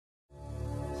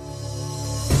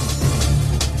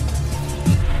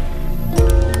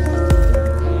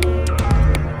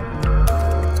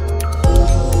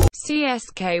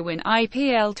CSK win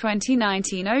IPL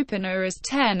 2019 opener as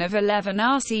 10 of 11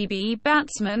 RCB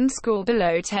batsmen score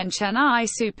below 10. Chennai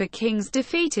Super Kings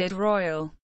defeated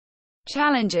Royal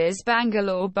Challengers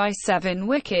Bangalore by 7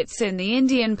 wickets in the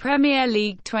Indian Premier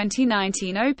League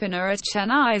 2019 opener at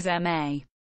Chennai's M.A.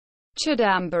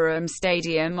 Chidambaram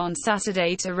Stadium on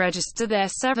Saturday to register their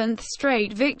 7th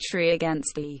straight victory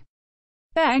against the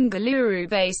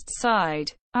Bengaluru-based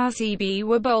side. RCB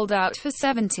were bowled out for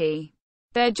 70.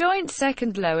 Their joint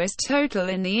second lowest total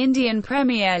in the Indian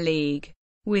Premier League,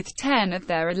 with 10 of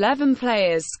their 11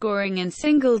 players scoring in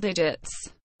single digits.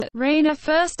 Raina,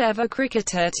 first ever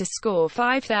cricketer to score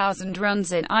 5,000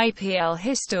 runs in IPL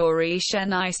history.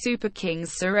 Chennai Super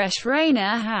Kings Suresh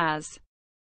Raina has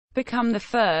become the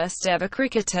first ever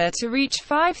cricketer to reach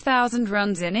 5,000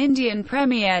 runs in Indian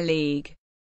Premier League.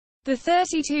 The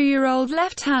 32-year-old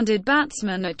left-handed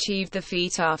batsman achieved the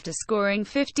feat after scoring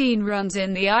 15 runs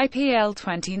in the IPL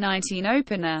 2019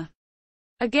 opener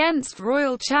against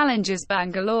Royal Challengers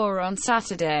Bangalore on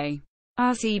Saturday.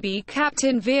 RCB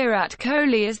captain Virat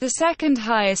Kohli is the second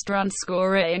highest run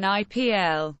scorer in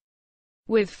IPL,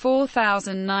 with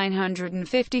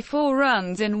 4,954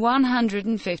 runs in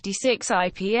 156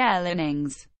 IPL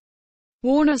innings.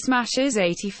 Warner smashes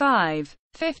 85,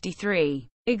 53.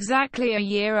 Exactly a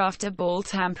year after ball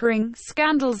tampering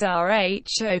scandals,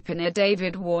 RH opener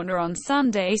David Warner on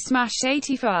Sunday smashed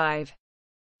 85,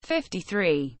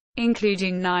 53,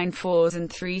 including 9 fours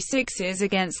and 3 sixes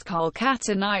against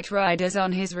Kolkata Knight Riders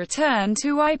on his return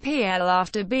to IPL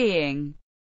after being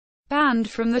banned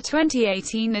from the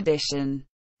 2018 edition.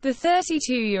 The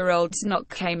 32-year-old's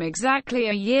knock came exactly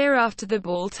a year after the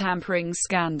ball tampering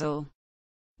scandal,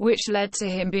 which led to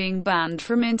him being banned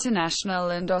from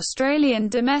international and Australian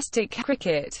domestic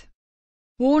cricket.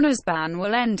 Warner's ban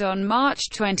will end on March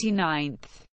 29.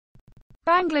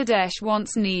 Bangladesh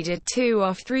once needed 2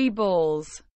 off 3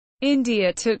 balls.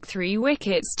 India took 3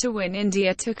 wickets to win.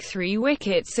 India took 3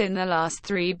 wickets in the last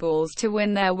 3 balls to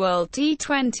win their World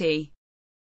T20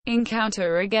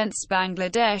 encounter against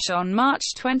Bangladesh on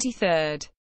March 23,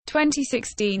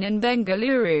 2016 in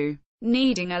Bengaluru.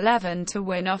 Needing 11 to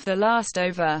win off the last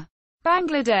over,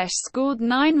 Bangladesh scored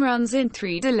 9 runs in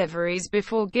 3 deliveries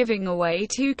before giving away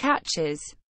 2 catches.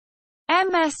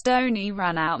 MS Dhoni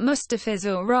ran out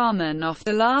Mustafizur Rahman off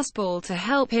the last ball to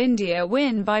help India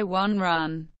win by 1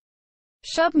 run.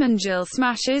 Shubman Gill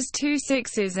smashes 2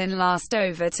 sixes in last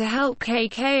over to help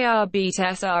KKR beat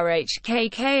SRH.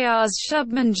 KKR's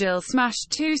Shubman Gill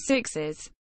smashed 2 sixes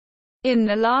in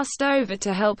the last over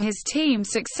to help his team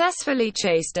successfully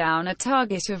chase down a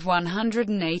target of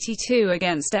 182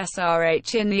 against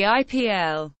SRH in the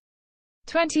IPL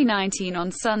 2019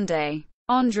 on Sunday.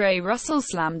 Andre Russell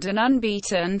slammed an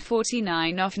unbeaten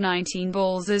 49 off 19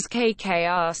 balls as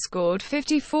KKR scored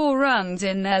 54 runs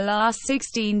in their last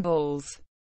 16 balls.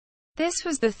 This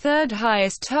was the 3rd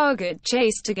highest target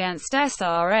chased against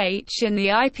SRH in the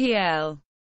IPL.